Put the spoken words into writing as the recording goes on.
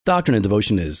Doctrine and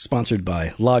Devotion is sponsored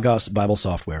by Logos Bible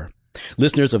Software.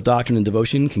 Listeners of Doctrine and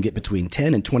Devotion can get between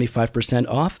 10 and 25%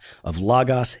 off of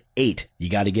Logos 8. You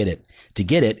got to get it. To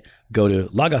get it, go to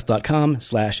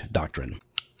logos.com/doctrine.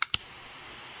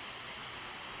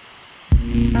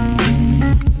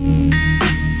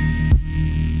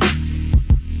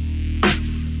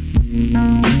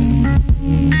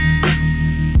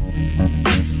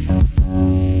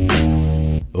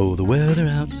 Oh, the weather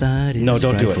outside is No,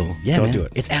 don't frightful. do it. Yeah, Don't man. do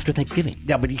it. It's after Thanksgiving.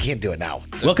 Yeah, but you can't do it now.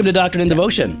 Welcome to Doctrine and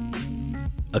Devotion,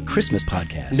 a Christmas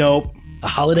podcast. Nope. A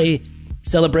holiday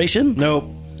celebration.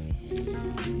 Nope.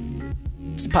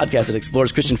 It's a podcast that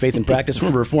explores Christian faith and practice from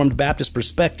a Reformed Baptist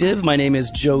perspective. My name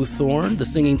is Joe Thorne, the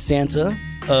singing Santa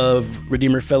of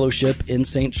Redeemer Fellowship in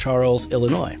St. Charles,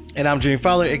 Illinois. And I'm Jimmy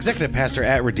Fowler, executive pastor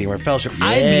at Redeemer Fellowship.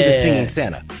 I'd be the singing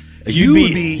Santa.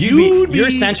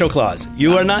 You're Santa Claus.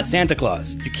 You are not Santa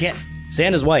Claus. You can't.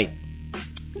 Santa's white.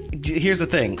 Here's the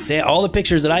thing. All the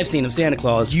pictures that I've seen of Santa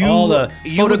Claus, You all the would be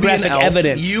an photographic elf.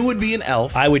 evidence. You would be an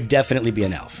elf. I would definitely be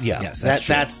an elf. Yeah. Yes, that's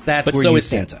true. That's but where so you is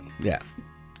stand. Santa. Yeah.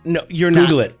 No, you're not.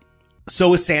 Google it.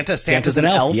 So is Santa. Santa's an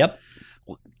elf. Yep.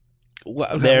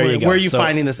 There you go. Where are you So-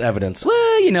 finding this evidence?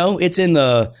 Well, it's in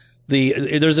the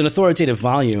there's an authoritative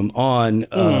volume on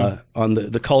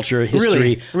the culture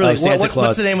history Really? of Santa What's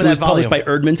Claus. the name of It was that published by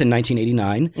volume? Erdmans in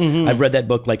 1989. I've read that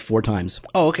book like 4 times.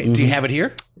 Oh, okay. Do you have it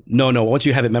here? No. Once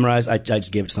you have it memorized, I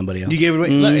just gave it to somebody else. You gave it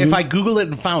away. If I Google it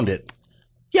and found it.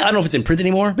 Yeah, I don't know if it's in print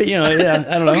anymore, but yeah, I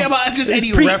don't know. Okay, but just It's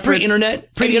any reference. pre-internet.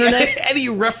 Any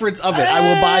reference of it. I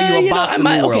will buy you a box in the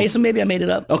world. Okay, so maybe I made it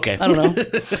up. Okay. I don't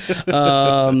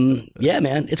know. Yeah,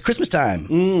 man, it's Christmas time.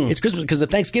 It's Christmas because the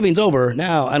Thanksgiving's over.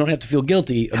 Now I don't have to feel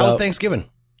guilty about. How was Thanksgiving?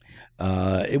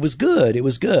 It was good. It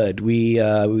was good. We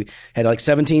had like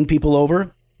 17 people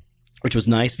over, which was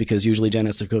nice because usually Jen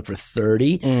has to cook for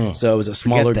 30. So it was a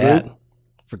smaller group.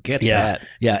 Forget that.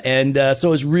 Yeah. And so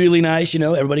it was really nice.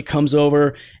 Everybody comes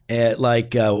over at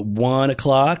like 1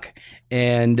 o'clock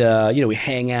and, we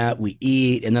hang out, we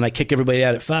eat, and then I kick everybody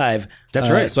out at 5.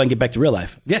 That's right. So I can get back to real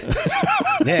life. Yeah.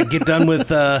 Yeah. Get done with,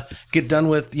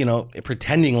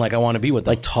 pretending like I want to be with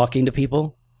them. Like talking to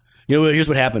people. Here's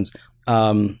what happens.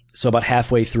 So about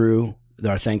halfway through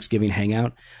our Thanksgiving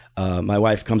hangout, my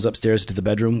wife comes upstairs to the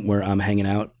bedroom where I'm hanging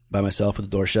out by myself with the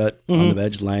door shut on the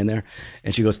bed, just lying there.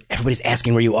 And she goes, "Everybody's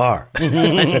asking where you are."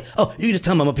 I said, "Oh, you can just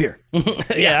tell them I'm up here."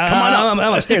 Yeah, come on up.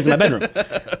 I'm upstairs in my bedroom.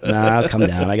 Nah, I'll come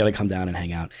down. I got to come down and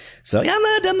hang out. So yeah,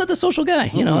 I'm not the social guy.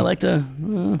 I like to,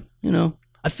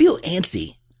 I feel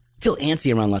antsy.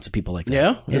 Around lots of people like that.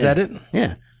 Yeah? Is that it?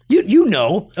 Yeah. You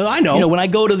know. Oh, I know. When I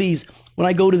go to these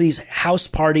house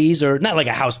parties, or not like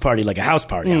a house party, house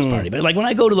party, but like when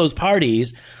I go to those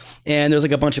parties and there's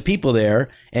like a bunch of people there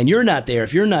and you're not there,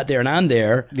 if you're not there and I'm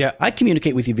there, Yeah. I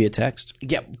communicate with you via text.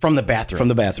 Yeah, from the bathroom. From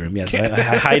the bathroom, yes. I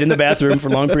hide in the bathroom for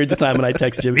long periods of time and I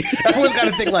text Jimmy. Everyone's got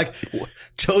to think like,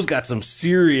 Joe's got some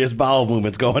serious bowel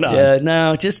movements going on. Yeah,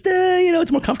 no, just,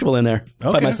 it's more comfortable in there by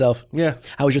Okay. myself. Yeah.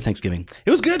 How was your Thanksgiving? It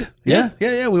was good. Yeah?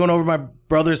 Yeah. We went over to my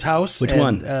brother's house. Which and,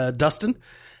 one? Dustin.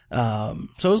 So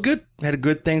it was good. Had a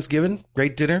good Thanksgiving.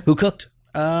 Great dinner. Who cooked?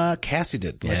 Cassie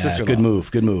did. My sister. Good move.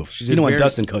 You did don't want very-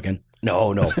 Dustin cooking.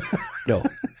 No.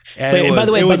 And Wait, by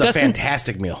the way, it by was a Dustin-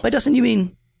 fantastic meal. By Dustin, you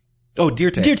mean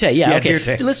Dirte. Dirte? Yeah, okay.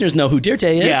 Dirte. The listeners know who Dirte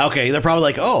is. Yeah, okay. They're probably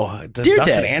like, Dirte.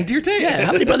 Dustin and Dirte? Yeah,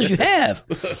 how many brothers you have?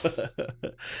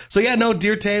 So yeah, no,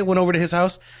 Dirte went over to his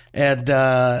house, and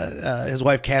his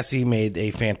wife Cassie made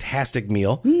a fantastic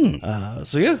meal.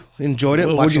 So yeah, enjoyed it.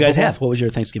 What Watched did you some guys football. have? What was your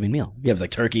Thanksgiving meal? You have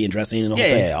like turkey and dressing and the whole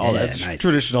thing? Yeah, all that. Nice.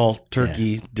 Traditional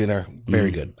turkey dinner.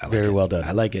 Very good. Very well done.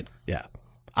 I like it. Yeah.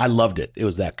 I loved it. It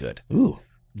was that good. Ooh.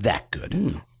 That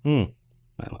good.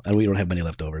 Well, and we don't have many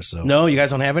leftovers, so. No, you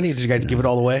guys don't have any? Did you guys give it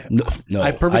all away? No.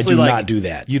 I purposely do not do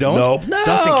that. You don't? Nope. No.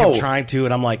 Dustin kept trying to,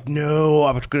 and I'm like, no,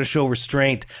 I'm going to show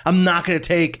restraint. I'm not going to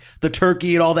take the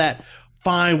turkey and all that.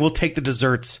 Fine, we'll take the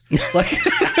desserts. Like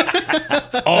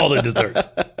all the desserts.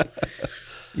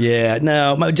 Yeah,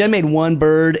 no. Jen made one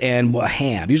bird and a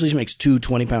ham. Usually she makes 2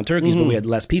 20-pound turkeys, but we had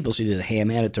less people, so she did a ham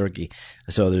and a turkey.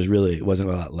 So it wasn't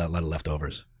a lot of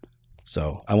leftovers.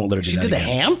 So I won't let her do that she did the again.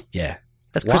 ham? Yeah.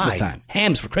 That's Why? Christmas time.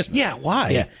 Ham's for Christmas. Yeah, why?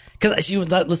 Yeah. Because she was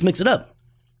like, let's mix it up.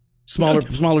 Smaller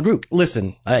group.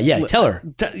 Listen. Tell her.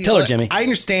 Tell her, Jimmy. I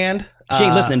understand. She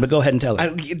ain't listening, but go ahead and tell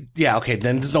her. Yeah, okay,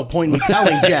 then there's no point in me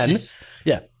telling Jen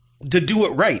Yeah. to do it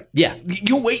right. Yeah.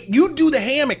 You do the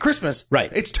ham at Christmas. Right.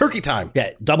 It's turkey time.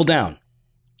 Yeah. Double down.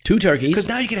 2 turkeys. Because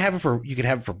now you can have it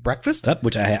for breakfast.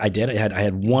 Which I did. I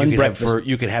had one breakfast.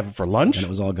 You could have it for lunch. And it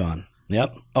was all gone.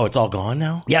 Yep. Oh, it's all gone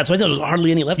now? Yeah, so I thought there was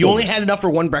hardly any left. You only had enough for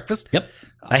one breakfast? Yep.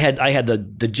 I had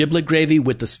the giblet gravy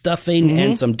with the stuffing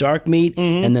and some dark meat,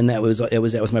 and then that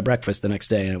was my breakfast the next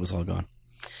day, and it was all gone.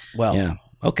 Well, Yeah.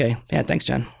 Okay. Yeah. Thanks,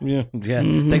 John. yeah.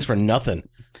 Thanks for nothing.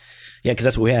 Yeah, because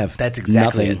that's what we have. That's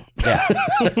exactly Nothing. it.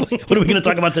 Yeah. What are we going to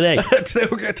talk about today? Today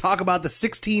we're going to talk about the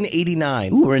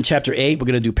 1689. Ooh, we're in chapter 8. We're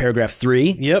going to do paragraph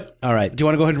 3. Yep. All right. Do you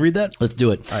want to go ahead and read that? Let's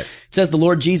do it. All right. It says, the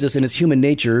Lord Jesus in his human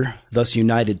nature, thus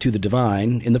united to the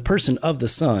divine, in the person of the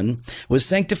Son, was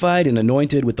sanctified and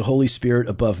anointed with the Holy Spirit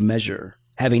above measure,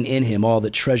 having in him all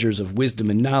the treasures of wisdom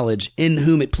and knowledge, in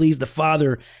whom it pleased the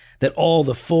Father that all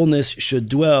the fullness should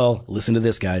dwell. Listen to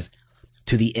this, guys.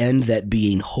 To the end that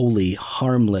being holy,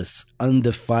 harmless,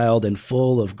 undefiled, and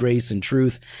full of grace and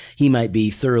truth, he might be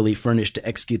thoroughly furnished to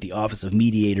execute the office of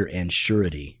mediator and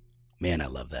surety. Man, I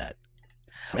love that.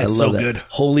 That's I love so that. good.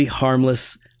 Holy,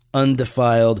 harmless,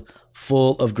 undefiled,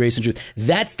 full of grace and truth.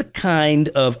 That's the kind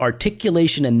of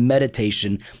articulation and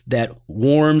meditation that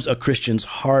warms a Christian's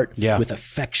heart with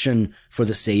affection for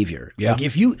the Savior. Yeah. Like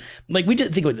if you, like we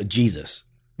just think about Jesus.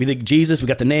 We think Jesus, we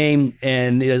got the name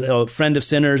and a friend of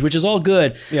sinners, which is all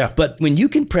good. Yeah. But when you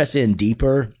can press in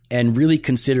deeper and really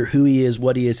consider who he is,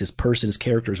 what he is, his person, his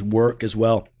character, his work as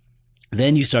well,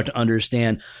 then you start to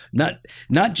understand not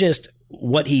just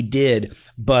what he did,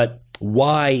 but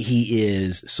why he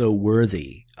is so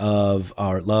worthy of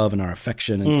our love and our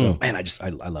affection. And so, man, I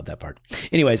love that part.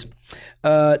 Anyways,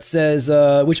 it says,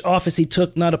 which office he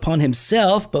took not upon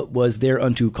himself, but was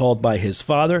thereunto called by his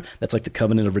Father. That's like the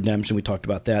covenant of redemption. We talked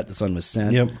about that. The Son was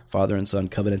sent, Father and Son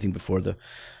covenanting before the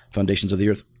foundations of the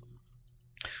earth.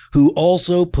 Who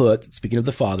also put, speaking of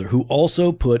the Father, who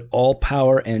also put all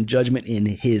power and judgment in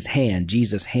his hand,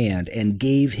 Jesus' hand, and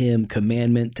gave him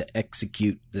commandment to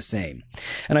execute the same.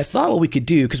 And I thought what we could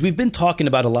do, because we've been talking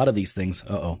about a lot of these things.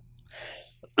 What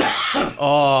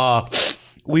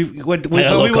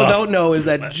people don't know is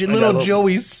that little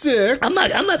Joey's sick. I'm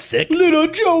not sick. Little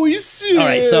Joey's sick. All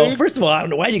right, so first of all, I don't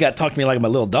know why you got to talk to me like I'm a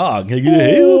little dog.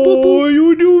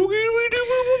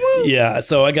 Yeah,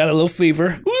 so I got a little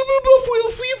fever.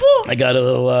 I got a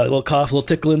little cough, a little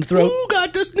tickle in the throat. Ooh,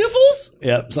 got the sniffles?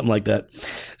 Yeah, something like that.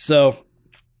 So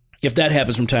if that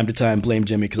happens from time to time, blame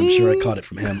Jimmy because I'm sure I caught it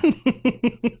from him.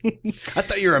 I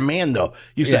thought you were a man, though.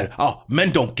 You said, "Oh,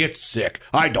 men don't get sick.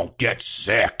 I don't get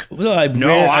sick." No,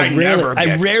 I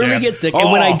rarely get sick, Oh,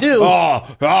 and when I do,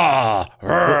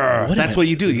 that's what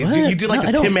you do. You do like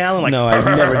the Tim Allen. Like, no, I've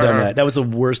never done that. That was the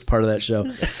worst part of that show.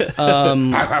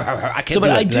 I can't. But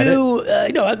I do.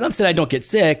 I'm saying I don't get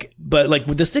sick, but like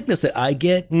with the sickness that I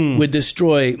get would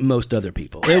destroy most other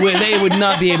people. They would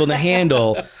not be able to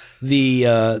handle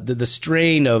the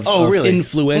strain of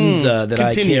influenza that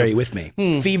I carry with me.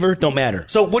 Fever, don't matter.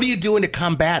 So what are you doing to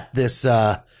combat this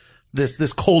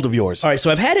this cold of yours? All right,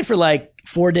 so I've had it for like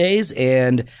 4 days,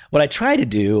 and what I try to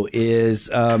do is,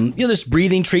 there's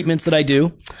breathing treatments that I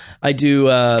do. I do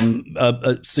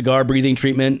a cigar breathing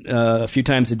treatment a few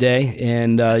times a day,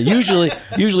 and usually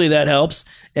that helps.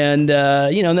 And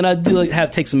and then I do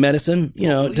take some medicine.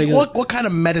 What kind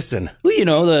of medicine?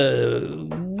 Well,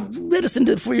 the medicine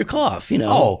for your cough.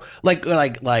 Oh, like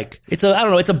it's I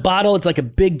don't know. It's a bottle. It's like a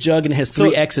big jug, and it has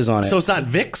 3 X's on it. So it's not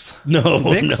Vicks? No,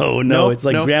 Vicks? no. It's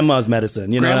like grandma's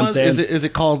medicine. You know what I'm saying? Is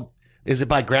it called? Is it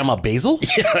by Grandma Basil?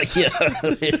 Yeah.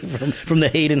 It's from the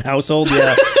Hayden household.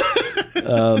 Yeah.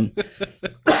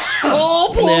 Oh,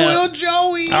 poor little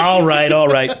Joey. All right.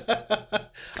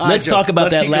 Let's talk about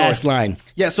that last line.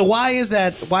 Yeah. So why is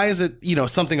that? Why is it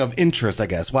something of interest? I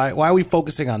guess. Why are we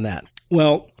focusing on that?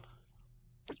 Well,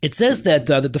 it says that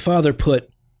the Father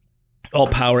put all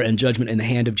power and judgment in the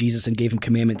hand of Jesus and gave him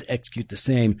commandment to execute the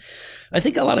same. I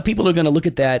think a lot of people are going to look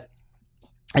at that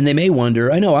and they may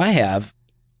wonder, I know I have,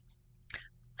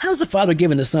 how's the Father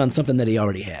giving the Son something that he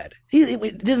already had?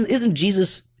 Isn't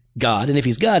Jesus God? And if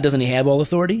he's God, doesn't he have all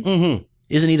authority? Mm-hmm.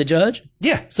 Isn't he the judge?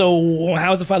 Yeah. So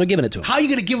how is the Father giving it to him? How are you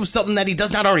going to give him something that he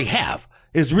does not already have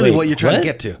is really what you're trying to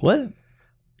get to. What?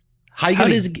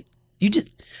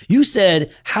 You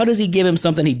said, how does he give him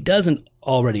something he doesn't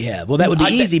already have? Well, that would be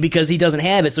easy because he doesn't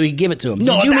have it, so he can give it to him.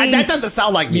 No, that doesn't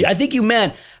sound like me. I think you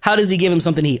meant, how does he give him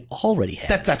something he already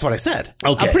has? That's what I said.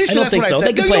 Okay. I'm pretty sure that's what I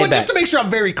said. Just to make sure I'm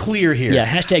very clear here. Yeah,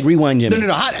 hashtag rewind Jimmy.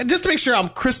 No. Just to make sure I'm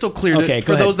crystal clear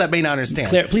for those that may not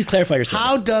understand. Please clarify your statement.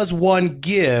 How does one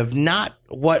give not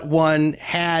what one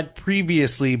had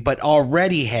previously but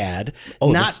already had,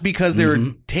 because they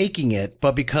were taking it,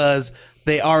 but because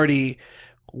they already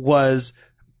was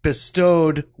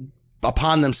bestowed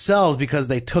upon themselves because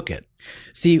they took it.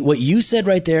 See, what you said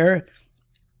right there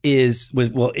it's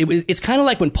kind of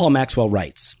like when Paul Maxwell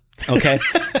writes, okay?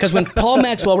 Because when Paul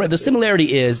Maxwell writes, the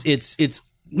similarity is it's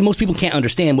most people can't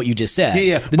understand what you just said.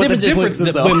 Yeah. The But difference the difference is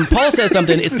is, when Paul says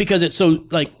something, it's because it's so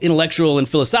like intellectual and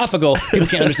philosophical, people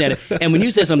can't understand it. And when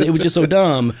you say something, it was just so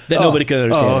dumb that nobody could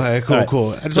understand Oh, it. okay, cool, All right. cool.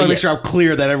 I just So, want to make sure I'm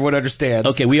clear that everyone understands.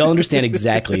 Okay, we all understand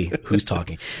exactly who's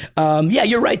talking. Yeah,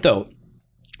 you're right, though.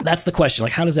 That's the question.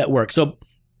 Like, how does that work? So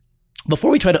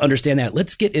before we try to understand that,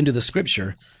 let's get into the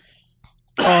scripture.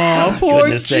 Oh, poor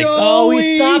Goodness sakes. Joey. Oh,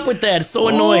 we stop with that. It's so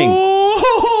annoying.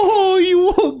 Oh,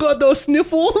 you got those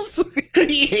sniffles?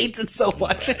 He hates it so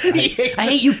much. I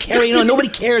hate you carrying on. Nobody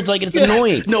cares. Like, it's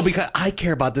annoying. No, because I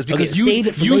care about this because Okay, you save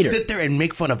it for you later. sit there and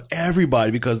make fun of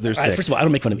everybody because they're All right, sick. first of all, I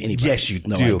don't make fun of anybody. Yes, you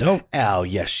no, do. I don't. Al,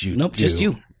 yes, you Nope, do. just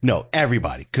you. No,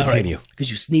 everybody. Continue. Because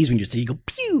you sneeze when you say, you go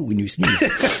pew when you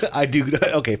sneeze. I do.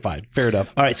 Okay, fine. Fair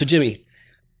enough. All right, so Jimmy,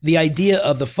 the idea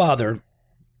of the Father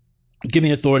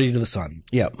giving authority to the Son.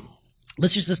 Yep.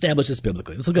 Let's just establish this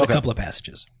biblically. Let's look at a couple of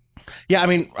passages. Yeah, I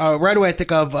mean, right away I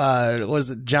think of, what is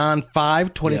it, John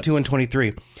 5:22 and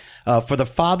 23. For the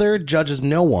Father judges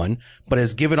no one, but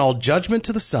has given all judgment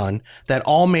to the Son, that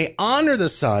all may honor the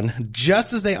Son,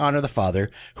 just as they honor the Father.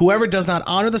 Whoever does not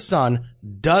honor the Son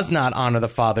does not honor the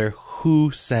Father who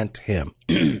sent him.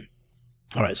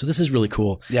 All right, so this is really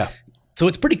cool. Yeah. So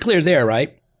it's pretty clear there,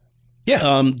 right?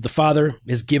 Yeah. The Father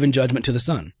has given judgment to the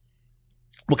Son.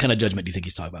 What kind of judgment do you think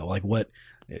he's talking about? Like what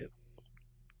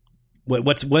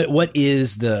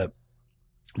is the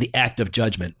act of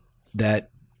judgment that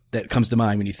comes to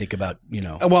mind when you think about, you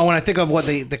know? Well, when I think of what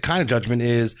the kind of judgment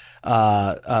is,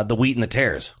 the wheat and the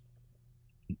tares.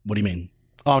 What do you mean?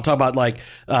 Oh, I'm talking about like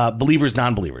believers,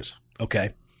 non-believers.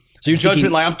 Okay. So you're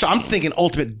Judgment, thinking, like I'm thinking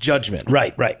ultimate judgment.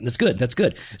 right. That's good.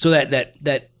 So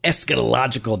that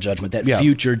eschatological judgment, that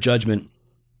future judgment.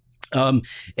 And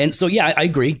so, yeah, I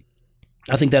agree.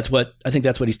 I think that's what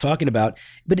he's talking about.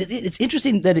 But it's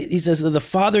interesting that he says that the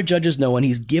Father judges no one.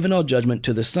 He's given all judgment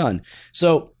to the Son.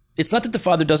 So it's not that the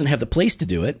Father doesn't have the place to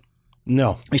do it.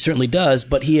 No. He certainly does,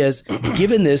 but he has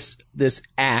given this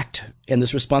act and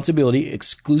this responsibility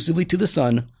exclusively to the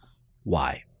Son.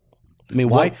 Why? I mean,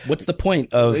 Why? What's the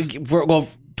point of? Well,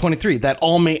 23, that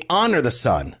all may honor the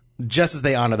Son just as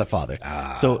they honor the Father.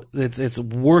 So it's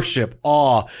worship,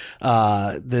 awe,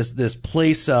 this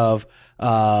place of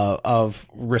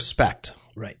respect.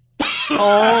 Right.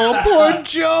 Oh, poor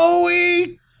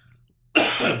Joey.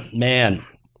 Man.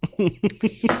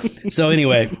 So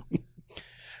anyway,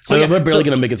 we're barely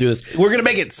going to make it through this. We're going to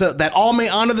make it so that all may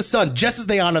honor the Son just as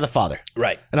they honor the Father.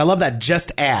 Right. And I love that,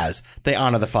 just as they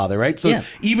honor the Father, right? So Yeah.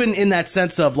 even in that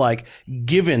sense of like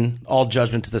given all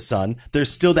judgment to the Son,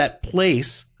 there's still that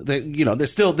place that, you know,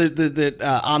 there's still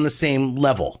on the same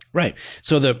level. Right.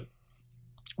 So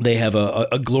they have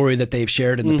a glory that they've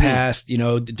shared in the past, you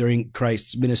know, during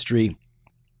Christ's ministry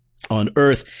on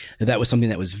earth. That was something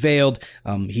that was veiled.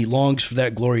 He longs for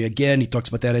that glory again. He talks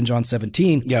about that in John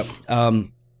 17. Yep.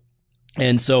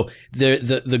 And so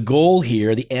the goal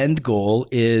here, the end goal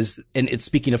is, and it's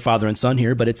speaking of Father and Son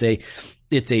here, but it's a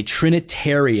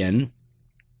Trinitarian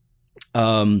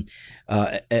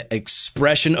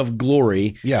expression of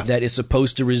glory that is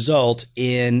supposed to result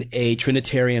in a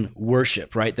Trinitarian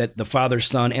worship, right? That the Father,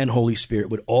 Son, and Holy Spirit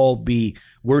would all be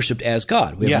worshiped as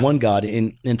God. We have one God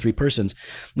in three persons.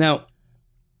 Now,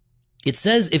 it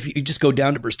says, if you just go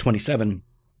down to verse 27,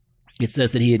 it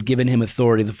says that he had given him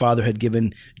authority. The Father had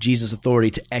given Jesus authority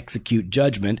to execute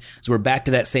judgment. So we're back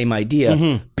to that same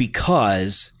idea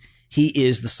because he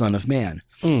is the Son of Man.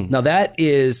 Now that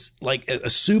is like a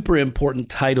super important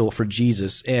title for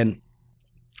Jesus, and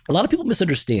a lot of people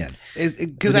misunderstand Because when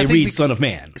I they think read Son of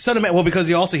Man. Son of Man. Well, because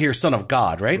you also hear Son of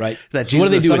God, right? Right. That So what Jesus do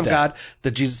they is do the Son with of that? God.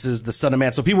 That Jesus is the Son of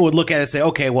Man. So people would look at it and say,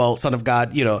 okay, well, Son of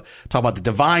God, you know, talk about the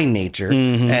divine nature,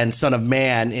 and Son of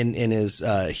Man in his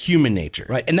human nature.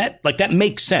 Right. And that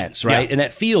makes sense, right? Yeah. And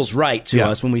that feels right to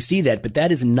us when we see that, but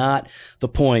that is not the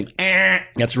point.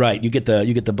 That's right. You get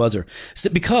the buzzer.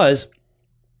 So, because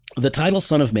the title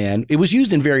Son of Man, it was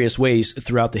used in various ways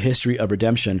throughout the history of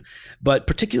redemption, but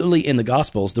particularly in the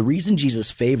Gospels, the reason Jesus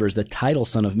favors the title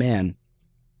Son of Man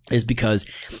is because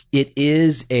it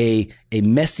is a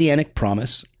messianic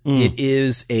promise. It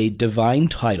is a divine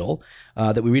title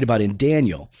that we read about in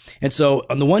Daniel. And so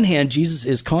on the one hand, Jesus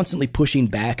is constantly pushing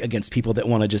back against people that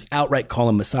want to just outright call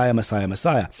him Messiah, Messiah,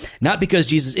 Messiah. Not because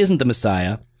Jesus isn't the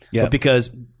Messiah, but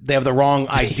because they have the wrong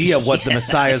idea what the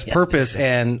Messiah's purpose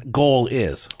and goal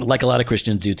is. Like a lot of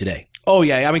Christians do today. Oh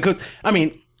yeah, I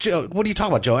mean, Joe, what are you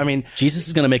talking about, Joe? I mean, Jesus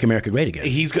is going to make America great again.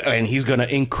 he's going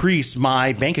to increase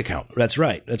my bank account. That's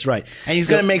right. And he's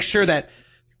going to make sure that,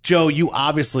 Joe, you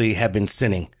obviously have been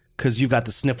sinning because you've got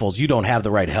the sniffles. You don't have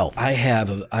the right health. I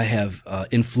have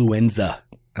influenza.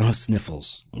 I don't have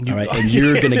sniffles. All right. And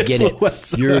you're going to get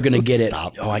it. You're going to get it.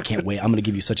 Stop. Oh, I can't wait. I'm going to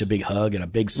give you such a big hug and a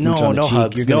big smooch on the cheek.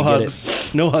 Hugs. You're No going to get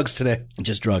hugs. No hugs today. it.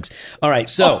 Just drugs. All right.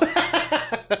 So,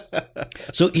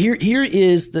 so here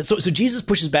is so Jesus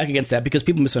pushes back against that because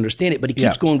people misunderstand it, but he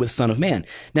keeps going with Son of Man.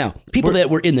 Now, people that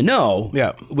were in the know,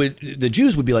 the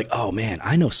Jews would be like, oh man,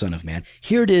 I know Son of Man.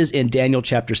 Here it is in Daniel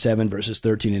chapter 7, verses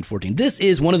 13 and 14. This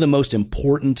is one of the most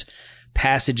important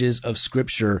passages of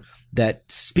scripture that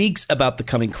speaks about the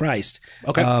coming Christ.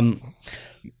 Okay. Why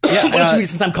don't you read,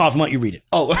 since I'm coughing, why don't you read it?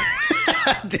 Oh,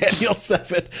 Daniel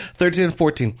 7, 13 and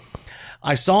 14.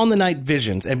 I saw in the night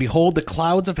visions, and behold, the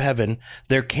clouds of heaven,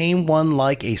 there came one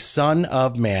like a son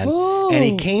of man, and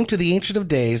he came to the Ancient of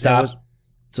Days. Stop.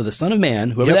 So the Son of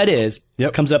Man, whoever that is,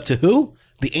 comes up to who?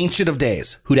 The Ancient of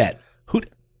Days. Who dat?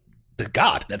 The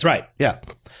God. That's right. Yeah.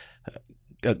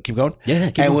 Keep going? Yeah,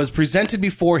 keep going. And was presented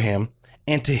before him,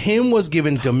 and to him was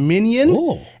given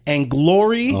dominion and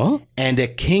glory and a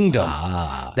kingdom.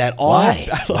 That all Why?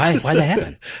 Why'd that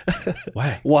happen?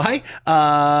 Why?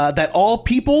 That all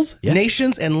peoples,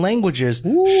 nations, and languages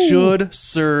should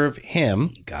serve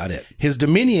him. Got it. His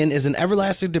dominion is an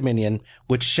everlasting dominion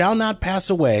which shall not pass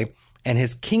away, and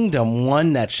his kingdom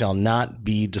one that shall not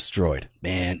be destroyed.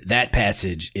 Man, that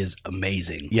passage is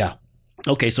amazing. Yeah.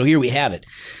 Okay, so here we have it.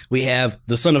 We have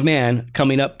the Son of Man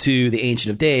coming up to the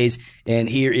Ancient of Days, and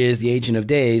here is the Ancient of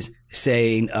Days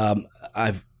saying,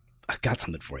 I've got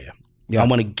something for you. I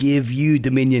want to give you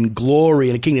dominion, glory,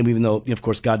 and a kingdom, even though, of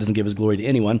course, God doesn't give his glory to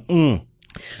anyone.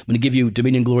 I'm going to give you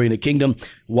dominion, glory, and a kingdom.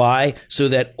 Why? So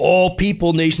that all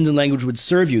people, nations, and language would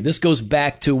serve you. This goes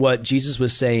back to what Jesus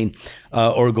was saying,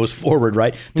 or goes forward,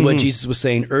 right, to what Jesus was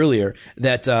saying earlier,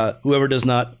 that whoever does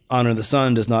not honor the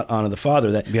Son does not honor the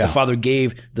Father, that the Father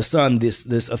gave the Son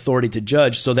this authority to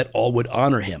judge so that all would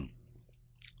honor him.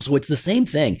 So it's the same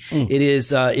thing. It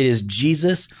is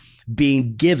Jesus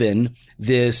being given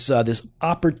this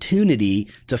opportunity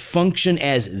to function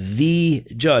as the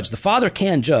judge. The Father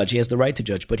can judge; he has the right to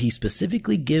judge, but he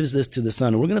specifically gives this to the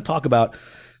Son. And we're going to talk about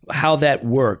how that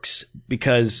works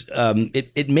because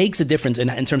it makes a difference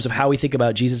in terms of how we think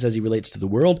about Jesus as he relates to the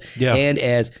world and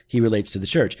as he relates to the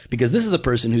church. Because this is a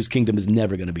person whose kingdom is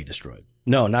never going to be destroyed.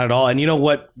 No, not at all. And you know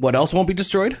what else won't be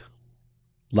destroyed?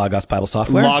 Logos Bible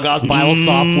Software. Logos Bible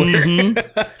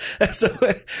Software. So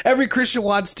every Christian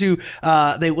wants to,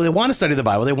 they want to study the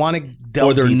Bible. They want to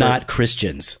delve Or they're deeper. not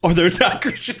Christians. Or they're not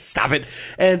Christians. Stop it.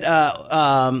 And,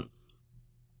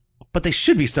 but they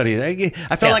should be studying.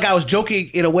 I felt like I was joking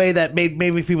in a way that made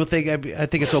maybe people think I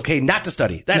think it's okay not to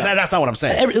study. That's not what I'm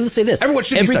saying. Let's say this. Everyone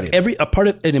should be studying.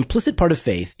 An implicit part of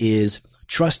faith is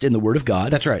trust in the Word of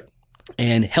God. That's right.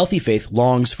 And healthy faith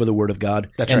longs for the Word of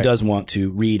God and right. does want to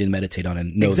read and meditate on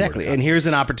and know exactly. the Word of God. And here's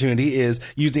an opportunity is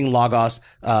using Logos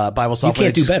Bible Software.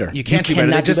 You can't do better. You can't do better.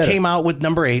 They just came out with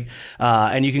number 8.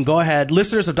 And you can go ahead.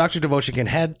 Listeners of Dr. Devotion can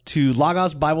head to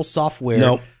Logos Bible Software.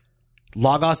 No.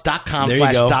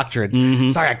 Logos.com/doctrine.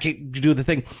 Sorry, I can't do the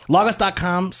thing.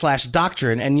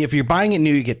 Logos.com/doctrine. And if you're buying it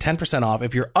new, you get 10% off.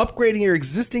 If you're upgrading your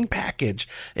existing package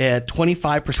at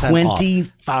 25% off.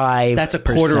 25%. That's a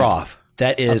quarter off.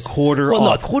 That is a quarter well,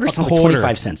 off. No, a quarter sounds like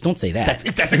 25 cents. Don't say that.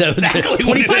 That's exactly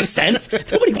 25 cents.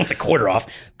 Nobody wants a quarter off.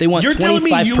 They want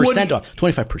 25% off.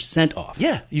 25% off.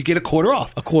 Yeah, you get a quarter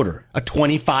off. A quarter. A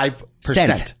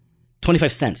 25%.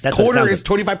 25 cents. That's quarter what it is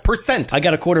 25%. I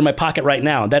got a quarter in my pocket right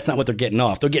now, and that's not what they're getting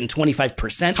off. They're getting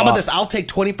 25% off. How about this? I'll take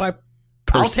 25%.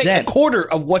 I'll take a quarter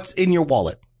of what's in your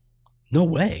wallet. No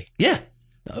way. Yeah.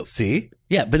 See?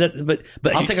 Yeah, but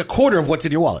I'll take a quarter of what's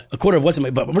in your wallet. A quarter of what's in my,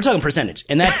 but we're talking percentage,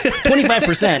 and that's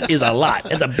 25% is a lot.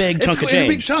 That's a big chunk of change. It's a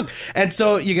big chunk. And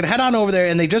so you can head on over there,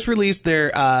 and they just released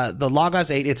their the Logos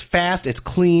 8. It's fast, it's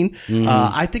clean.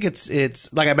 I think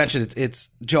it's like I mentioned, it's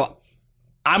Joe.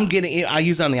 I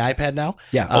use it on the iPad now.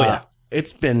 Yeah. Oh yeah.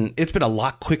 It's been a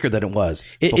lot quicker than it was.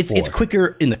 It's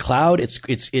quicker in the cloud. It's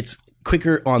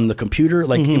quicker on the computer.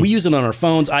 Like we use it on our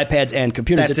phones, iPads, and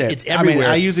computers. That's it's everywhere.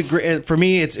 I use it for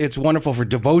me. It's wonderful for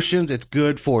devotions. It's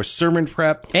good for sermon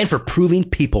prep and for proving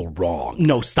people wrong.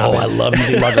 No, stop it. I love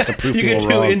using Logos to prove people wrong. You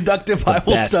can do inductive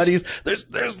Bible studies.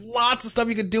 There's lots of stuff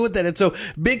you can do with that. And so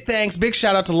big thanks, big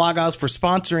shout out to Logos for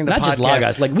sponsoring the podcast. Not just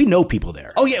Logos, like we know people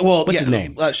there. Oh yeah, well, what's his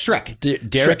name? Shrek.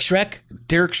 Derek Shrek.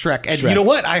 Derek Shrek. And you know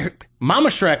what? Mama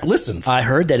Shrek listens. I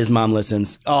heard that his mom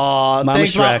listens. Mama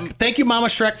Shrek. Thank you, Mama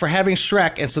Shrek, for having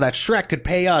Shrek, and so that Shrek could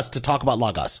pay us to talk about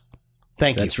Logos.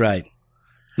 Thank you. That's right.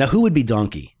 Now, who would be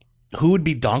Donkey? Who would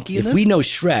be Donkey in this? If we know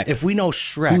Shrek.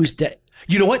 Who's dead?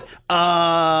 You know what?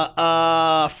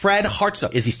 Fred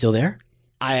Hartsock. Is he still there?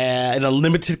 In a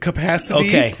limited capacity.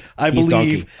 Okay. I believe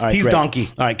Donkey. All right, he's great. Donkey.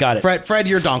 All right, got it. Fred,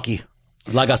 you're Donkey.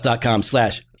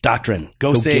 Logos.com/doctrine.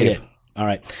 Go save. Get it. All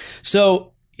right.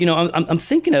 So, I'm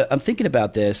thinking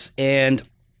about this, and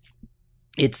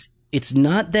it's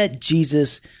not that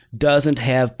Jesus doesn't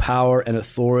have power and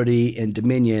authority and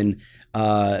dominion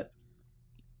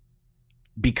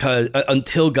because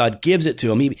until God gives it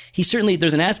to him. He certainly,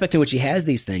 there's an aspect in which he has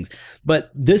these things, but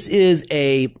this is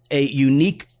a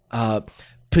unique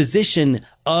position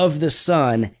of the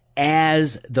Son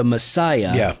as the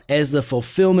Messiah, as the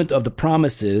fulfillment of the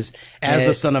promises, as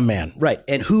the Son of Man, right?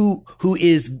 And who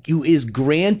is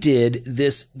granted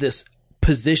this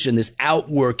position, this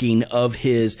outworking of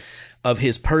his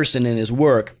person and his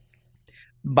work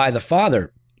by the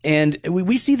Father. And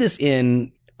we see this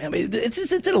in,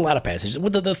 it's in a lot of passages.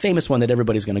 The famous one that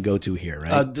everybody's going to go to here,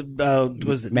 right?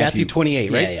 Was it Matthew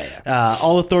 28, right? Yeah.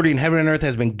 All authority in heaven and earth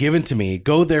has been given to me.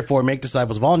 Go therefore, make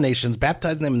disciples of all nations,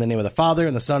 baptizing them in the name of the Father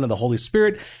and the Son and the Holy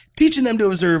Spirit, teaching them to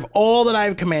observe all that I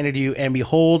have commanded you. And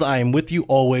behold, I am with you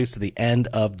always to the end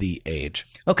of the age.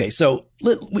 Okay, so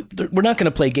we're not going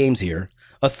to play games here.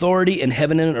 Authority in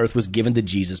heaven and earth was given to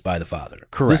Jesus by the Father.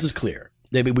 Correct. This is clear.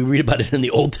 We read about it in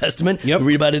the Old Testament. Yep. We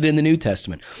read about it in the New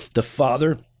Testament. The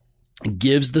Father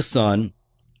gives the Son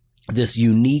this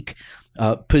unique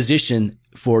position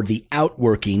for the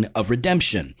outworking of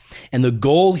redemption. And the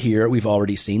goal here, we've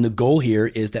already seen, the goal here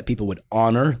is that people would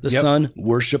honor the Son,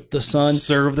 worship the Son,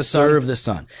 serve the Son. Serve the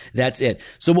Son. That's it.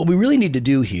 So what we really need to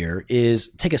do here is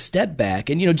take a step back.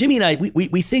 And, Jimmy and I,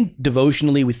 we think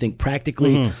devotionally, we think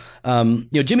practically.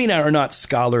 Jimmy and I are not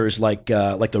scholars like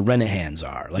the Renahans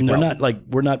are.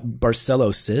 We're not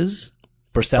Barcelos.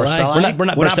 Barcelli? We're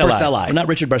not Barcelli. We're not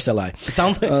Richard Barcelli. It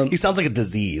sounds like he sounds like a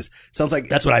disease. Sounds like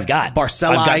that's what I've got.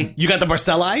 Barcelli. You got the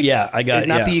Barcelli? Yeah, I got.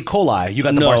 Not the E. coli. You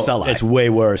got the Barcelli. It's way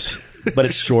worse, but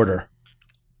it's shorter.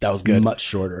 That was good. Much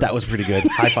shorter. That was pretty good.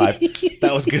 High five.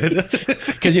 That was good.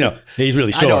 Because he's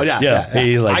really short. I know, yeah.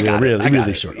 He's like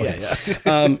really short. Yeah.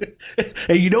 And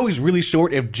he's really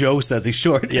short if Joe says he's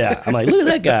short. Yeah. I'm like, look at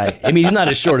that guy. I mean, he's not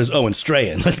as short as Owen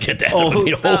Strahan. Let's get that.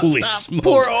 Holy smokes.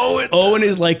 Poor Owen. Owen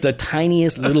is like the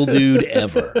tiniest little dude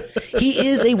ever. He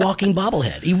is a walking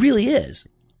bobblehead. He really is.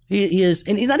 He is,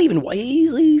 and he's not even,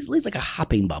 he's like a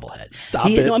hopping bobblehead. Stop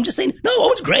it. No, I'm just saying, no,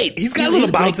 Owen's great. He's got a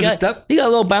little bounce in his step. He got a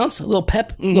little bounce, a little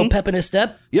pep, little pep in his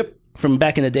step. Yep. From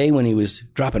back in the day when he was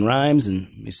dropping rhymes and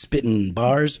he's spitting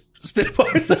bars. Spit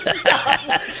bars.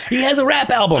 Stop. He has a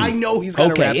rap album. I know he's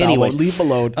got a rap album. Leave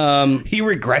alone. He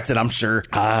regrets it, I'm sure.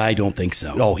 I don't think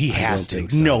so. Oh, he has to.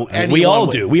 So. No, we all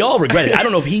do. We all regret it. I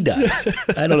don't know if he does.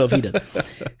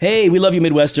 Hey, we love you,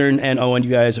 Midwestern and Owen. You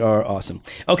guys are awesome.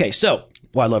 Okay, so.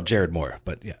 Well, I love Jared more,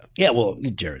 but yeah. Yeah, well,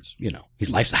 Jared's, he's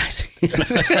life size.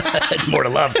 It's more to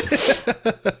love.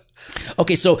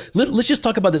 Okay, so let's just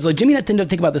talk about this. Like Jimmy and I tend to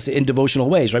think about this in devotional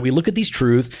ways, right? We look at these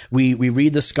truths, we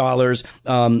read the scholars,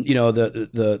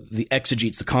 the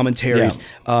exegetes, the commentaries.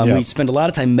 We spend a lot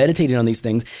of time meditating on these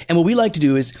things. And what we like to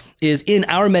do is in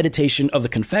our meditation of the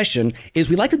confession is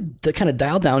we like to kind of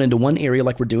dial down into one area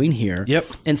like we're doing here. Yep.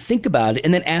 And think about it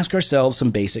and then ask ourselves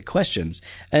some basic questions.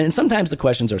 And sometimes the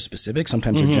questions are specific,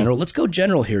 sometimes they're general. Let's go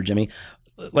general here, Jimmy.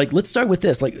 Like, let's start with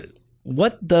this. Like,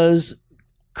 what does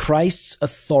Christ's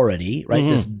authority, right?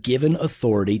 This given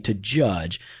authority to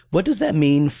judge, what does that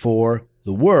mean for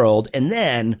the world? And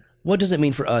then what does it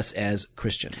mean for us as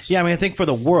Christians? Yeah, I think for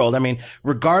the world,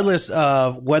 regardless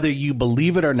of whether you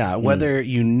believe it or not, whether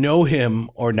you know him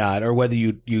or not, or whether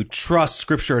you trust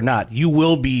scripture or not, you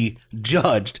will be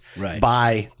judged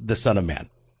by the Son of Man.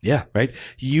 Yeah. Right?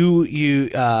 Even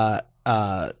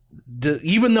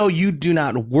though you do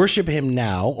not worship him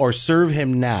now or serve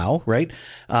him now, right?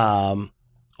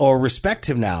 Or respect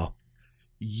him now,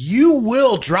 you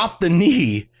will drop the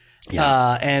knee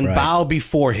and bow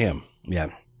before him. Yeah.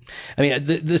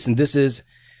 Listen,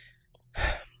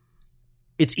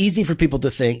 it's easy for people to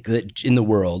think that in the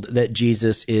world that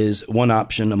Jesus is one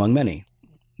option among many.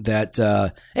 That,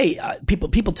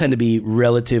 people tend to be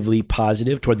relatively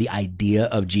positive toward the idea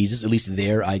of Jesus, at least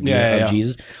their idea of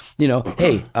Jesus.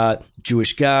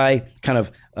 Jewish guy, kind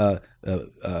of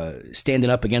standing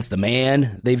up against the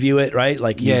man, they view it, right?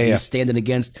 Like he's standing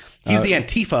against... He's the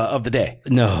Antifa of the day.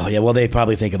 No, well, they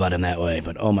probably think about him that way,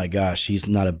 but oh my gosh, he's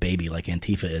not a baby like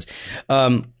Antifa is.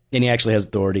 And he actually has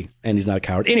authority, and he's not a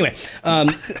coward. Anyway,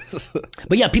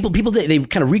 but yeah, people they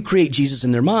kind of recreate Jesus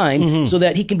in their mind so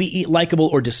that he can be likable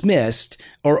or dismissed,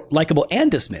 or likable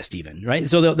and dismissed even, right?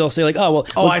 So they'll say like, I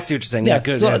see what you're saying. Yeah,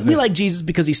 good. So we like Jesus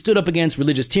because he stood up against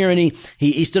religious tyranny.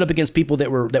 He stood up against people that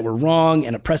were wrong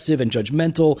and oppressive and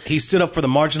judgmental. He stood up for the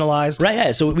marginalized. Right.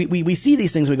 Yeah. So we see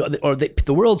these things. We go, or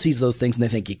the world sees those things, and they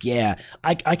think,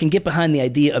 I can get behind the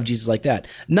idea of Jesus like that.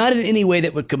 Not in any way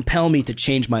that would compel me to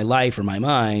change my life or my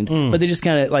mind. But they just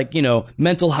kind of like,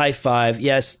 mental high five.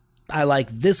 Yes, I like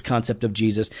this concept of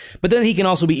Jesus. But then he can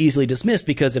also be easily dismissed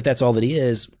because if that's all that he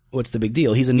is, what's the big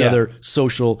deal? He's another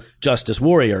social justice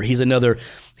warrior. He's another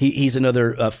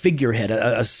figurehead,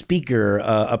 a speaker,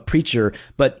 a preacher,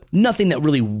 but nothing that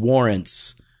really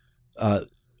warrants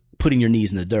putting your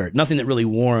knees in the dirt. Nothing that really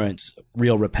warrants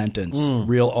real repentance,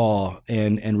 real awe,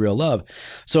 and real love.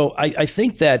 So I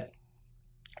think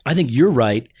you're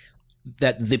right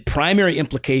that the primary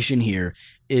implication here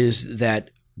is that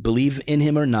believe in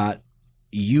him or not,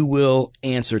 you will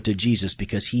answer to Jesus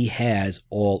because he has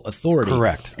all authority.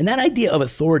 Correct. And that idea of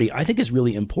authority, I think, is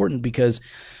really important because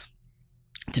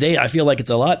today I feel like it's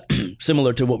a lot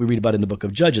similar to what we read about in the book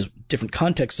of Judges. Different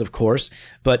context, of course,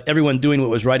 but everyone doing what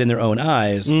was right in their own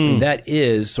eyes. I mean, that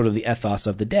is sort of the ethos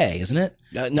of the day, isn't it?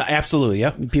 No, absolutely,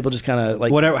 yeah. People just kind of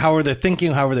like whatever, however they're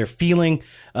thinking, however they're feeling,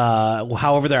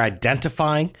 however they're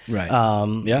identifying. Right.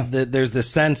 There's this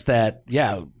sense that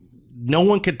no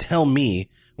one could tell me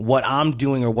what I'm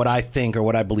doing or what I think or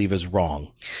what I believe is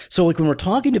wrong. So like when we're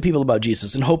talking to people about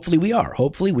Jesus, and hopefully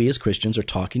we as Christians are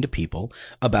talking to people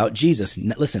about Jesus.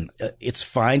 Listen, it's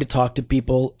fine to talk to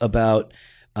people about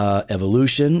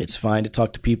evolution. It's fine to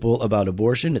talk to people about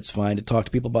abortion. It's fine to talk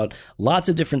to people about lots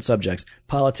of different subjects,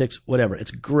 politics, whatever.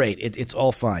 It's great. It's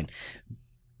all fine.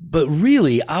 But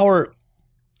really our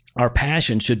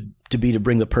passion should to be to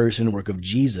bring the person and work of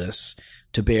Jesus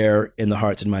to bear in the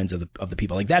hearts and minds of the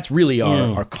people. Like that's really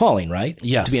our calling, right?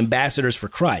 Yes. To be ambassadors for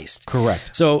Christ.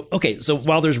 Correct. So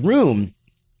while there's room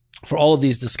for all of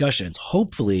these discussions,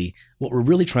 hopefully what we're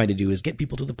really trying to do is get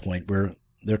people to the point where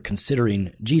they're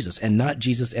considering Jesus, and not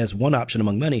Jesus as one option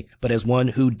among many, but as one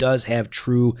who does have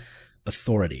true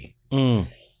authority. There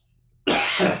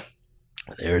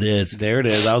it is. There it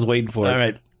is. I was waiting for it. All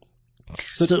right.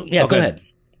 So go ahead.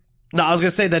 No, I was going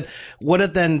to say that what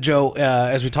it then, Joe,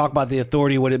 as we talk about the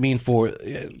authority, what it mean for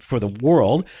the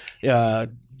world,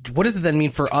 what does it then mean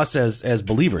for us as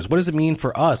believers? What does it mean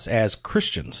for us as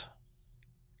Christians?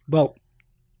 Well,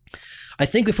 I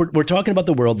think if we're talking about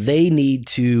the world, they need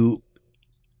to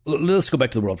let's go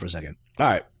back to the world for a second. All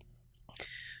right.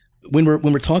 When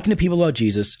we're talking to people about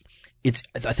Jesus,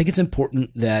 I think it's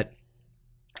important that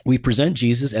we present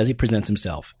Jesus as he presents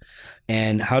himself.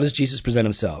 And how does Jesus present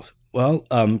himself? Well,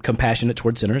 compassionate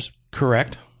toward sinners.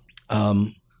 Correct.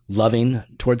 Loving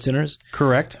toward sinners.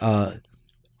 Correct.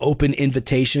 Open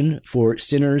invitation for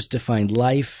sinners to find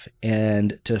life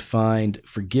and to find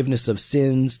forgiveness of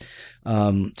sins,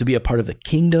 to be a part of the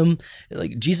kingdom.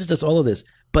 Like Jesus does all of this,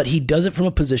 but he does it from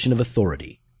a position of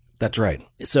authority. That's right.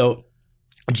 So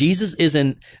Jesus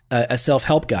isn't a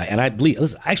self-help guy, and I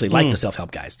actually like the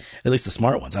self-help guys, at least the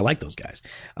smart ones. I like those guys.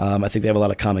 I think they have a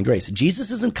lot of common grace.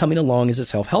 Jesus isn't coming along as a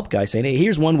self-help guy saying, hey,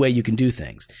 here's one way you can do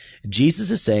things.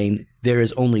 Jesus is saying there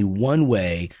is only one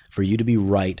way for you to be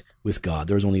right with God.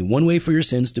 There is only one way for your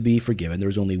sins to be forgiven. There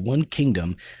is only one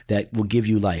kingdom that will give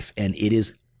you life, and it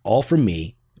is all from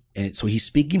me. And so he's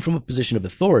speaking from a position of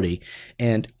authority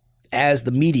and as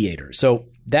the mediator. So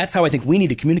that's how I think we need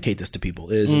to communicate this to people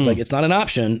is it's like, it's not an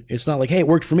option. It's not like, hey, it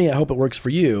worked for me. I hope it works for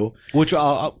you. Which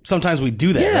sometimes we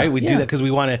do that, right? We do that because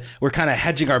we're kind of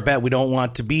hedging our bet. We don't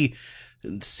want to be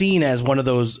seen as one of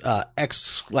those,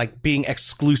 being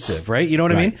exclusive, right? You know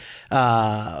what I mean?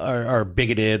 Or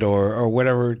bigoted or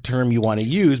whatever term you want to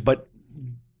use, but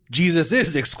Jesus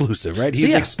is exclusive, right?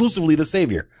 He's exclusively the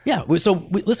Savior. Yeah. So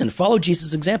listen, follow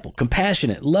Jesus' example.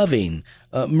 Compassionate, loving,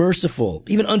 merciful,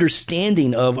 even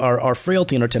understanding of our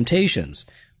frailty and our temptations.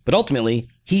 But ultimately,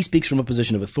 he speaks from a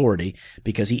position of authority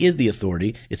because he is the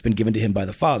authority. It's been given to him by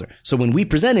the Father. So when we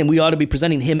present him, we ought to be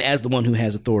presenting him as the one who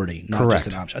has authority, not just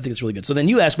an option. I think it's really good. So then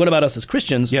you ask, what about us as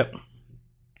Christians? Yep.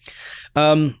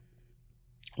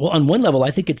 Well, on one level,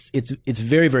 I think it's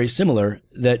very, very similar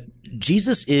that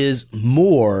Jesus is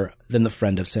more than the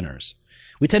friend of sinners.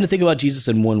 We tend to think about Jesus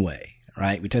in one way,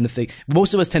 right?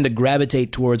 Most of us tend to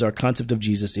gravitate towards our concept of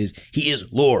Jesus is he is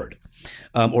Lord,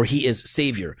 or he is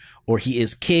Savior, or he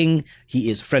is King, he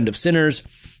is friend of sinners,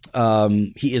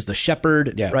 he is the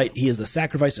shepherd, right? He is the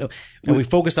sacrifice. So we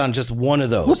focus on just one of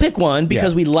those. We'll pick one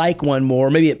because we like one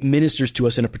more. Maybe it ministers to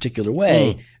us in a particular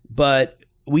way, but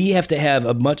we have to have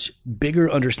a much bigger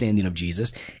understanding of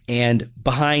Jesus, and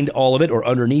behind all of it or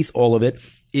underneath all of it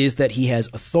is that he has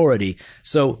authority.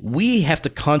 So we have to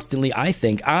constantly, I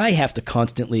have to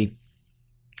constantly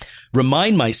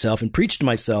remind myself and preach to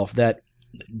myself that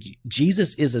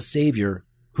Jesus is a Savior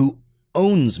who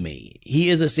owns me. He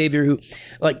is a Savior who,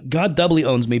 like, God doubly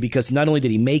owns me because not only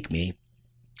did he make me,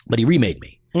 but he remade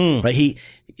me. Right?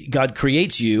 God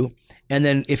creates you. And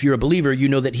then if you're a believer, you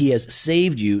know that he has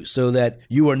saved you so that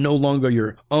you are no longer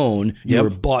your own. You are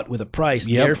bought with a price.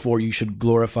 Therefore, you should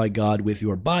glorify God with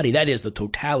your body. That is the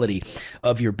totality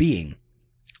of your being.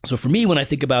 So for me, when I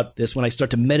think about this, when I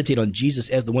start to meditate on Jesus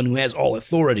as the one who has all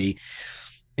authority,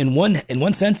 in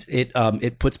one sense, it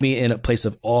puts me in a place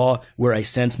of awe where I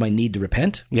sense my need to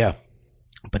repent. Yeah.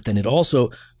 But then it also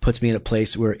puts me in a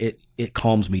place where it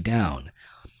calms me down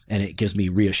and it gives me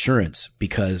reassurance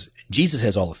because Jesus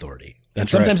has all authority. And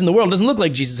sometimes in the world, it doesn't look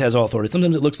like Jesus has all authority.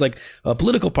 Sometimes it looks like a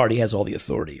political party has all the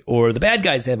authority or the bad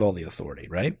guys have all the authority,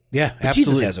 right? Yeah, but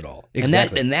absolutely. Jesus has it all.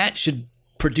 Exactly. And that should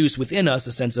produce within us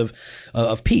a sense of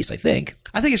peace, I think.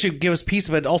 I think it should give us peace,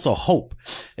 but also hope.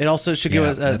 It also should give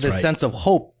us this sense of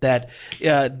hope that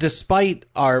despite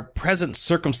our present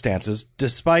circumstances,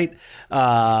 despite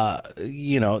the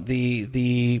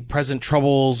present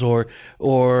troubles or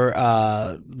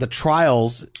the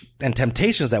trials and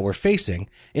temptations that we're facing,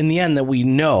 in the end, that we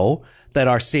know that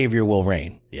our Savior will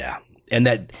reign. Yeah, and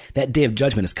that day of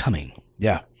judgment is coming.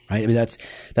 Yeah, right. I mean,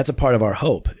 that's a part of our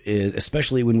hope,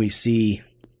 especially when we see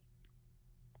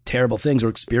terrible things or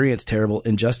experience terrible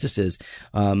injustices,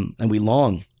 and we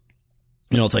long.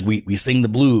 It's like we sing the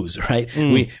blues, right?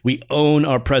 We own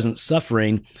our present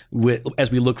suffering as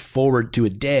we look forward to a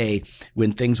day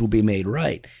when things will be made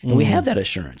right. And we have that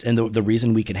assurance. And the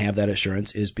reason we can have that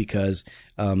assurance is because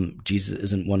Jesus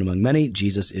isn't one among many.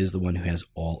 Jesus is the one who has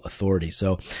all authority.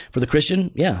 So for the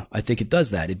Christian, yeah, I think it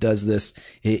does that. It does this.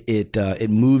 It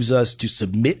moves us to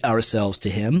submit ourselves to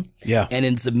him. Yeah. And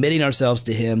in submitting ourselves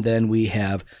to him, then we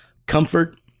have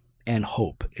comfort and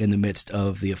hope in the midst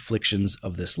of the afflictions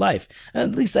of this life.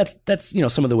 At least that's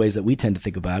some of the ways that we tend to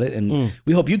think about it. And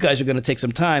we hope you guys are going to take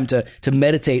some time to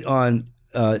meditate on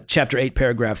chapter 8,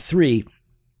 paragraph 3,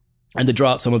 and to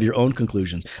draw out some of your own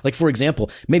conclusions. Like, for example,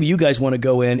 maybe you guys want to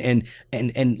go in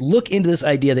and look into this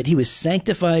idea that he was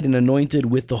sanctified and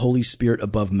anointed with the Holy Spirit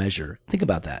above measure. Think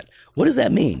about that. What does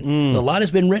that mean? A lot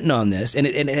has been written on this, and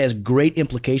it has great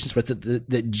implications for us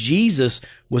that Jesus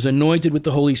was anointed with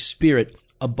the Holy Spirit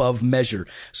above measure.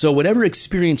 So whatever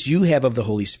experience you have of the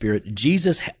Holy Spirit,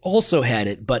 Jesus also had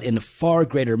it, but in a far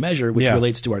greater measure, which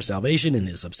relates to our salvation and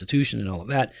his substitution and all of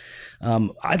that.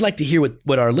 I'd like to hear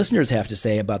what our listeners have to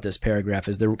say about this paragraph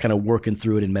as they're kind of working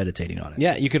through it and meditating on it.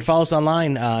 Yeah, you can follow us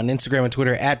online on Instagram and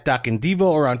Twitter at Doc and Devo,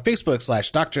 or on Facebook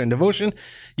 /Doctrine and Devotion.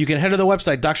 You can head to the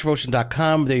website,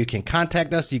 doctrinedevotion.com. There you can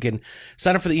contact us. You can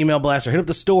sign up for the email blast or hit up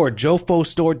the store,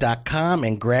 jofostore.com,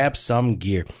 and grab some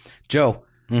gear. Joe,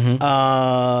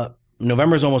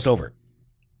 November's almost over.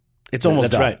 It's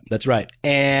almost done. That's right.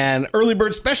 And Early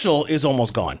Bird Special is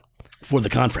almost gone. For the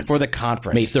conference. May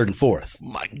 3rd and 4th.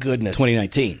 My goodness.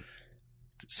 2019.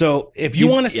 So if you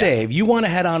want to save, you want to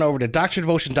head on over to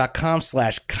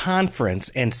doctrinedevotion.com/conference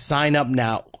and sign up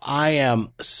now. I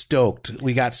am stoked.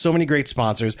 We got so many great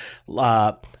sponsors.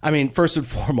 First and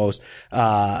foremost,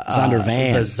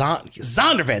 Zondervan. The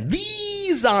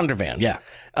Zondervan. Yeah.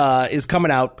 Is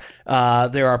coming out.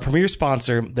 They're our premier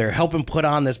sponsor. They're helping put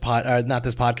on this not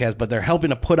this podcast, but they're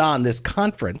helping to put on this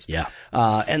conference. Yeah.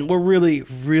 And we're really,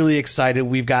 really excited.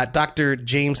 We've got Dr.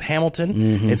 James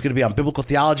Hamilton. It's going to be on biblical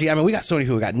theology. I mean, we got so many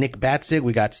people. We got Nick Batzig.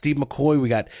 We got Steve McCoy. We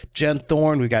got Jen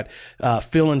Thorne. We got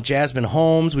Phil and Jasmine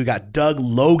Holmes. We got Doug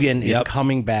Logan is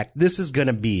coming back. This is going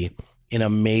to be an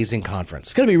amazing conference.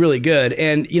 It's going to be really good.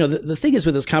 And, the thing is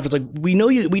with this conference, like we know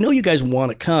you guys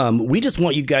want to come. We just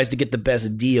want you guys to get the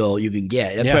best deal you can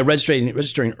get. That's why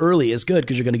registering early is good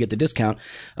because you're going to get the discount.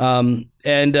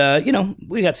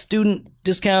 We got student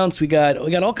discounts. We got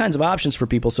all kinds of options for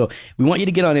people. So we want you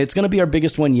to get on it. It's going to be our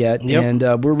biggest one yet. Yep. And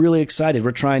we're really excited.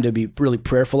 We're trying to be really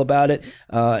prayerful about it.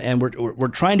 And we're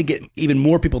trying to get even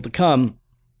more people to come.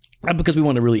 Not because we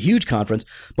want a really huge conference,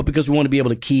 but because we want to be able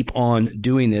to keep on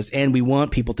doing this, and we want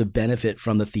people to benefit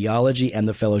from the theology and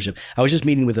the fellowship. I was just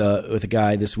meeting with a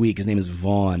guy this week. His name is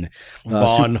Vaughn.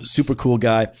 Super cool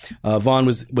guy. Vaughn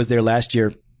was there last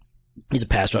year. He's a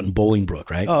pastor out in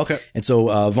Bolingbrook, right? Oh, okay. And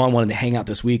so Vaughn wanted to hang out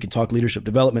this week and talk leadership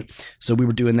development. So we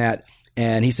were doing that.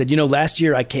 And he said, last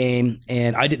year I came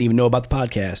and I didn't even know about the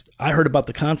podcast. I heard about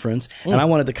the conference and I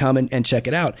wanted to come and check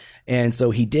it out. And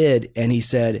so he did. And he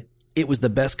said, it was the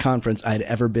best conference I had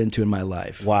ever been to in my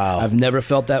life. Wow. I've never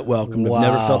felt that welcome. Wow. I've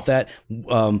never felt that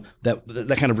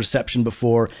kind of reception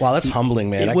before. Wow, that's humbling,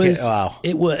 man. And that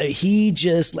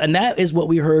is what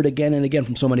we heard again and again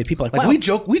from so many people. Like, wow. we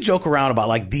joke around about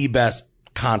like the best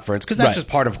conference, because that's Right. just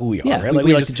part of who we are. Yeah, right?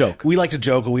 we like to joke. We like to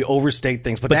joke and we overstate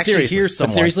things, but to actually hear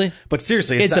someone. But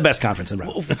seriously, it's the best conference in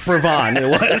Raleigh. For Vaughn, it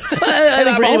was. I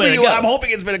think for anybody to go. I'm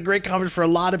hoping it's been a great conference for a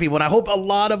lot of people, and I hope a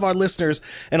lot of our listeners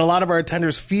and a lot of our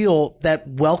attenders feel that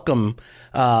welcome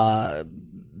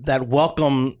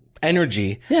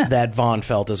energy that Vaughn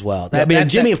felt as well.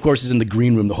 Jimmy, of course, is in the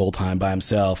green room the whole time by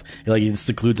himself. Like, he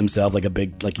secludes himself like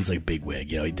he's like a big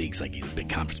wig. You know, he thinks like he's a big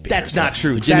conference speaker. That's not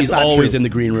true. Jimmy's That's not always true. in the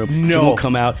green room. No. He won't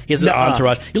come out. He has an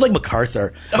entourage. You're like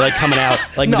MacArthur, like coming out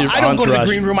like No, with your I don't go to the entourage.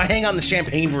 green room. I hang out in the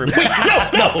champagne room.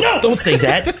 No, don't say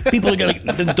that. People are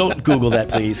gonna don't Google that,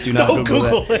 please. Do not Don't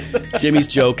Google Google that. Jimmy's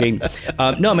joking.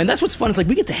 No, man, that's what's fun. It's like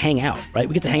we get to hang out, right?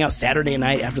 We get to hang out Saturday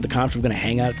night after the conference. We're gonna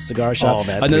hang out at the cigar shop. Oh,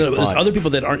 that's and then gonna be there's fun. other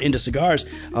people that aren't into cigars.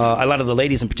 A lot of the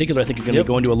ladies in particular, I think, are going to be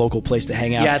going to a local place to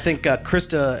hang out. Yeah, I think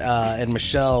Krista and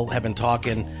Michelle have been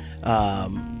talking.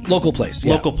 Local place.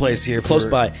 Yeah. Local place here. Close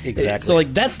by. Exactly. So,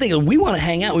 like, that's the thing. We want to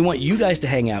hang out. We want you guys to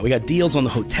hang out. We got deals on the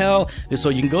hotel. So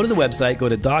you can go to the website, go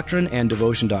to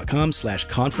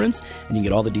doctrineanddevotion.com/conference, and you can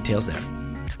get all the details there.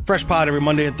 Fresh Pod every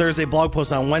Monday and Thursday. Blog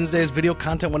posts on Wednesdays. Video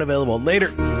content when available.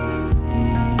 Later.